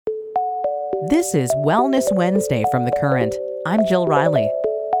This is Wellness Wednesday from The Current. I'm Jill Riley.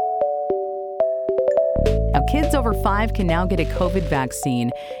 Now, kids over 5 can now get a COVID vaccine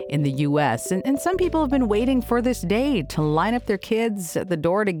in the U.S., and some people have been waiting for this day to line up their kids at the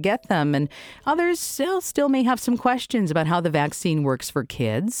door to get them, and others still may have some questions about how the vaccine works for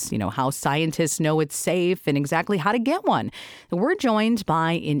kids, how scientists know it's safe, and exactly how to get one. We're joined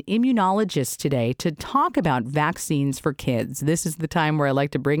by an immunologist today to talk about vaccines for kids. This is the time where I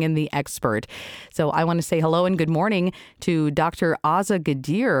like to bring in the expert. So I want to say hello and good morning to Dr. Aza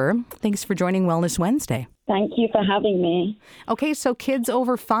Gadir. Thanks for joining Wellness Wednesday. Thank you for having me. Okay, so kids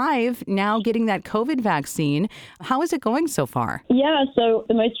over 5 now getting that COVID vaccine. How is it going so far? Yeah, so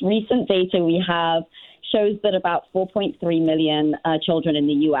the most recent data we have shows that about 4.3 million children in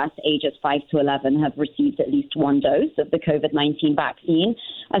the U.S. ages 5 to 11 have received at least one dose of the COVID-19 vaccine.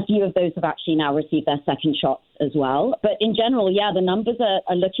 A few of those have actually now received their second shots as well. But in general, the numbers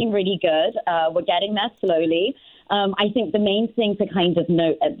are looking really good. We're getting there slowly. I think the main thing to kind of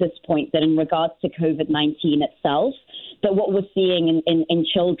note at this point that in regards to COVID-19 itself, that what we're seeing in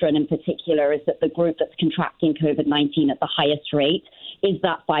children in particular is that the group that's contracting COVID-19 at the highest rate is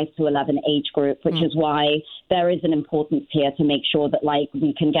that 5 to 11 age group, which is why there is an importance here to make sure that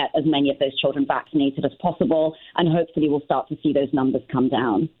we can get as many of those children vaccinated as possible, and hopefully we'll start to see those numbers come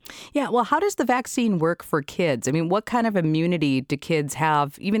down. Yeah, well, how does the vaccine work for kids? I mean, what kind of immunity do kids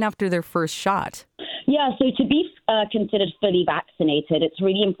have even after their first shot? Yeah, so to be considered fully vaccinated, it's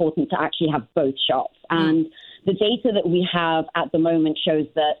really important to actually have both shots. And the data that we have at the moment shows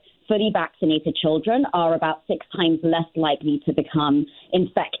that fully vaccinated children are about 6 times less likely to become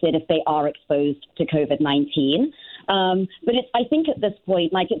infected if they are exposed to COVID-19. But I think at this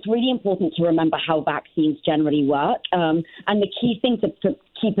point, it's really important to remember how vaccines generally work. And the key thing to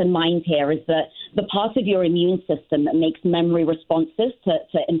keep in mind here is that the part of your immune system that makes memory responses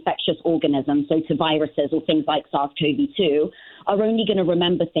to infectious organisms, so to viruses or things like SARS-CoV-2, are only going to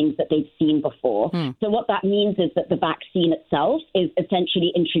remember things that they've seen before. So what that means is that the vaccine itself is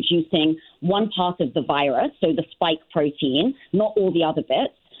essentially introducing one part of the virus, so the spike protein, not all the other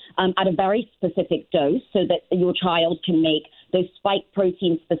bits, at a very specific dose so that your child can make those spike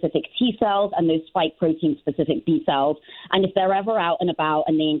protein-specific T cells and those spike protein-specific B cells. And if they're ever out and about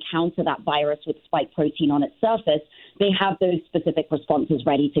and they encounter that virus with spike protein on its surface, they have those specific responses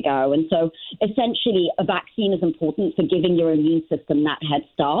ready to go. And so essentially a vaccine is important for giving your immune system that head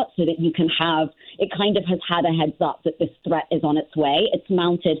start so that you can it kind of has had a heads up that this threat is on its way. It's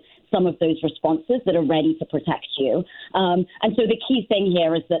mounted some of those responses that are ready to protect you. And so the key thing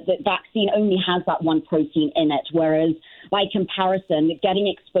here is that the vaccine only has that one protein in it, whereas by comparison, getting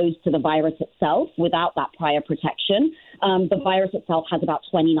exposed to the virus itself without that prior protection, the virus itself has about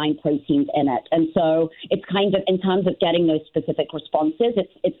 29 proteins in it. And so it's kind of, in terms of getting those specific responses,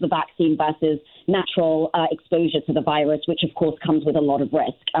 it's the vaccine versus natural exposure to the virus, which of course comes with a lot of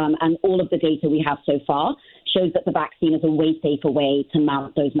risk. And all of the data we have so far shows that the vaccine is a way safer way to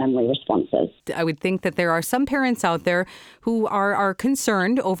mount those memory responses. I would think that there are some parents out there who are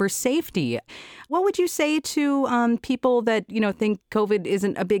concerned over safety. What would you say to people that, think COVID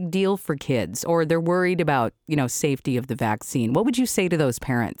isn't a big deal for kids or they're worried about, safety of the vaccine? What would you say to those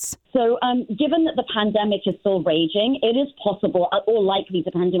parents? So given that the pandemic is still raging, it is possible, or likely,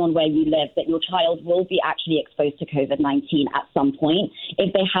 depending on where you live, that your child will be actually exposed to COVID-19 at some point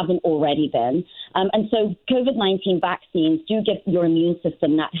if they haven't already been. And so COVID-19 vaccines do give your immune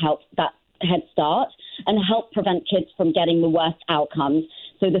system that head start and help prevent kids from getting the worst outcomes.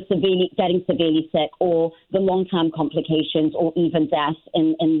 So getting severely sick or the long-term complications or even death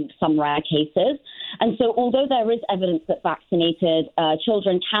in some rare cases. And so although there is evidence that vaccinated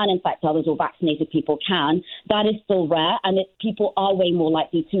children can infect others or vaccinated people can, that is still rare, and people are way more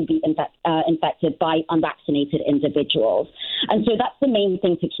likely to be infected by unvaccinated individuals. And so that's the main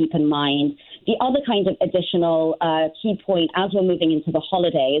thing to keep in mind. The other kind of additional key point as we're moving into the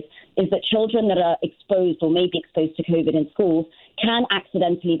holidays is that children that are exposed or may be exposed to COVID in schools can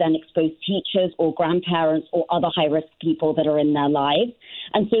accidentally then expose teachers or grandparents or other high-risk people that are in their lives.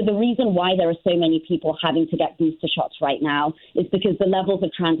 And so the reason why there are so many people having to get booster shots right now is because the levels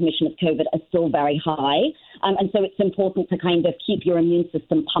of transmission of COVID are still very high. And so it's important to kind of keep your immune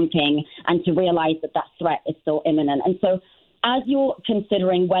system pumping and to realize that threat is still imminent. And so as you're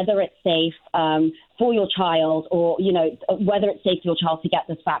considering whether it's safe for your child or, whether it's safe for your child to get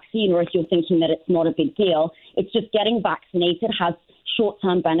this vaccine, or if you're thinking that it's not a big deal, it's just getting vaccinated has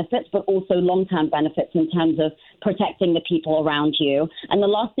short-term benefits, but also long-term benefits in terms of protecting the people around you. And the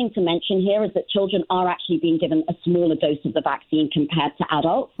last thing to mention here is that children are actually being given a smaller dose of the vaccine compared to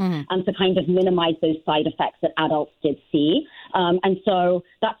adults, and to kind of minimize those side effects that adults did see. And so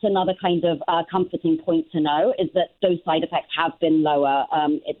that's another kind of comforting point to know, is that those side effects have been lower,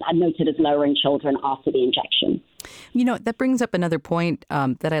 noted as lower in children after the injection. You know, that brings up another point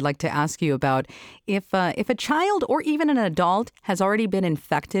that I'd like to ask you about. If a child or even an adult has already been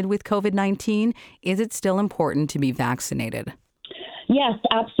infected with COVID-19, is it still important to be vaccinated? Yes,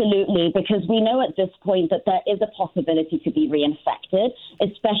 absolutely, because we know at this point that there is a possibility to be reinfected,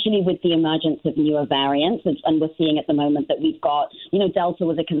 especially with the emergence of newer variants. And we're seeing at the moment that we've got, Delta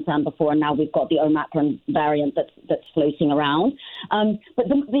was a concern before, and now we've got the Omicron variant that's floating around. But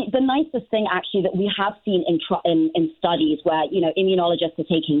the nicest thing, actually, that we have seen in studies where, immunologists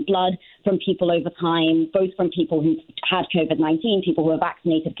are taking blood from people over time, both from people who've had COVID-19, people who are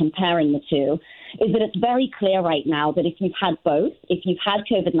vaccinated, comparing the two, is that it's very clear right now that if you've had both, if you've had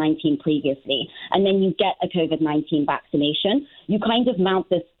COVID-19 previously, and then you get a COVID-19 vaccination, you kind of mount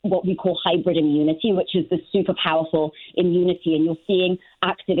this, what we call hybrid immunity, which is this super powerful immunity. And you're seeing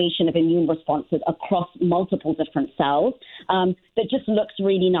activation of immune responses across multiple different cells that just looks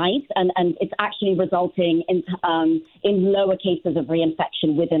really nice. And it's actually resulting in lower cases of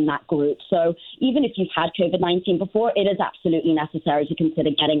reinfection within that group. So even if you've had COVID-19 before, it is absolutely necessary to consider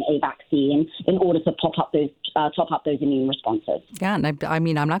getting a vaccine in order to top up those immune responses. Yeah, and I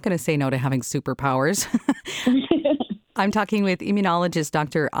mean, I'm not going to say no to having superpowers. I'm talking with immunologist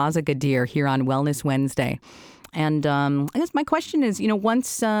Dr. Aza Gadir here on Wellness Wednesday. And I guess my question is,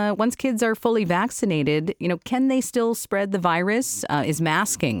 once kids are fully vaccinated, can they still spread the virus? Is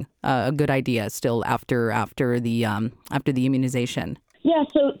masking a good idea still after the immunization? Yeah,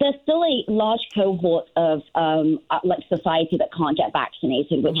 so there's still a large cohort of society that can't get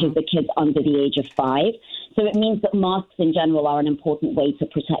vaccinated, which is the kids under the age of 5. So it means that masks in general are an important way to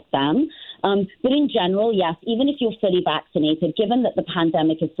protect them. But in general, yes, even if you're fully vaccinated, given that the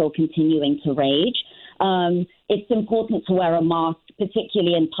pandemic is still continuing to rage, it's important to wear a mask,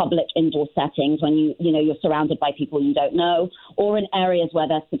 particularly in public indoor settings when you're surrounded by people you don't know, or in areas where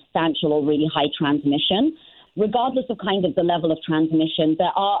there's substantial or really high transmission. Regardless of kind of the level of transmission,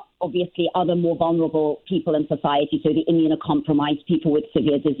 there are obviously other more vulnerable people in society, so the immunocompromised, people with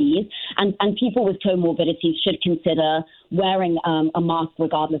severe disease, and people with comorbidities should consider wearing a mask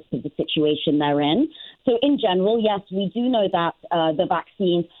regardless of the situation they're in. So in general, yes, we do know that the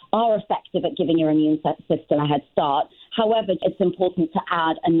vaccines are effective at giving your immune system a head start. However, it's important to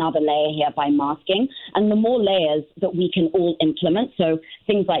add another layer here by masking. And the more layers that we can all implement, so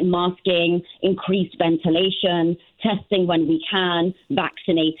things like masking, increased ventilation, testing when we can,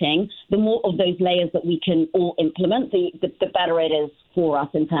 vaccinating, the more of those layers that we can all implement, the better it is for us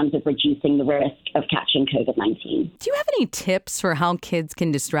in terms of reducing the risk of catching COVID-19. Do you have any tips for how kids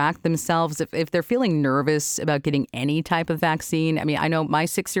can distract themselves if they're feeling nervous about getting any type of vaccine? I mean, I know my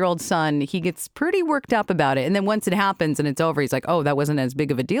 6-year-old son, he gets pretty worked up about it. And then once it happens and it's over, he's like, oh, that wasn't as big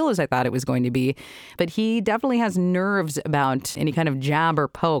of a deal as I thought it was going to be. But he definitely has nerves about any kind of jab or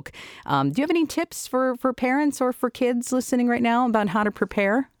poke. Do you have any tips for parents or for kids listening right now about how to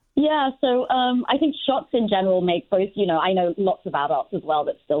prepare? Yeah, so I think shots in general make both, I know lots of adults as well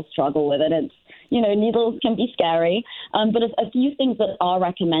that still struggle with it. It's, needles can be scary. But a few things that are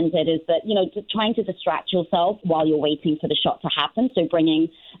recommended is that, trying to distract yourself while you're waiting for the shot to happen. So bringing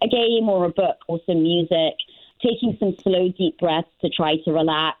a game or a book or some music, taking some slow, deep breaths to try to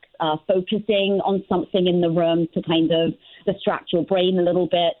relax, focusing on something in the room to kind of distract your brain a little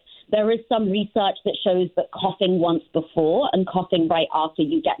bit. There is some research that shows that coughing once before and coughing right after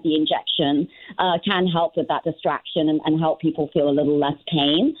you get the injection can help with that distraction and help people feel a little less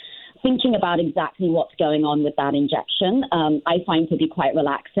pain. Thinking about exactly what's going on with that injection, I find to be quite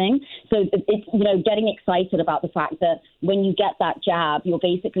relaxing. So it's, getting excited about the fact that when you get that jab, you're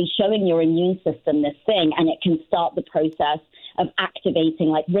basically showing your immune system this thing, and it can start the process of activating,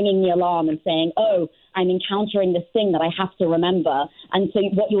 like ringing the alarm and saying, oh, I'm encountering this thing that I have to remember. And so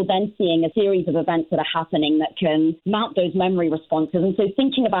what you're then seeing a series of events that are happening that can mount those memory responses. And so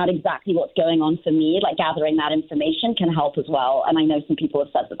thinking about exactly what's going on for me, like gathering that information, can help as well. And I know some people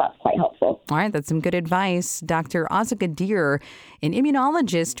have said that that's quite helpful. All right, that's some good advice. Dr. Aza Gadir, an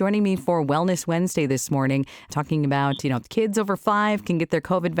immunologist, joining me for Wellness Wednesday this morning, talking about, kids over 5 can get their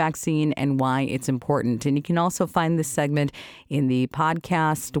COVID vaccine and why it's important. And you can also find this segment in the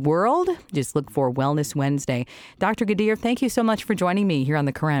podcast world. Just look for Wellness Wednesday. Dr. Gadir, thank you so much for joining me here on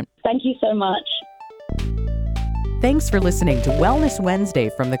The Current. Thank you so much. Thanks for listening to Wellness Wednesday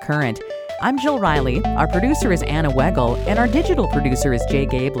from The Current. I'm Jill Riley. Our producer is Anna Weigel, and our digital producer is Jay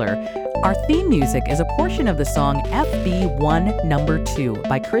Gabler. Our theme music is a portion of the song FB1 No. 2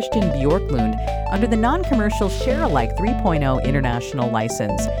 by Christian Bjorklund under the non-commercial Share-alike 3.0 international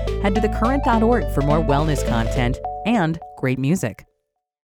license. Head to thecurrent.org for more wellness content and great music.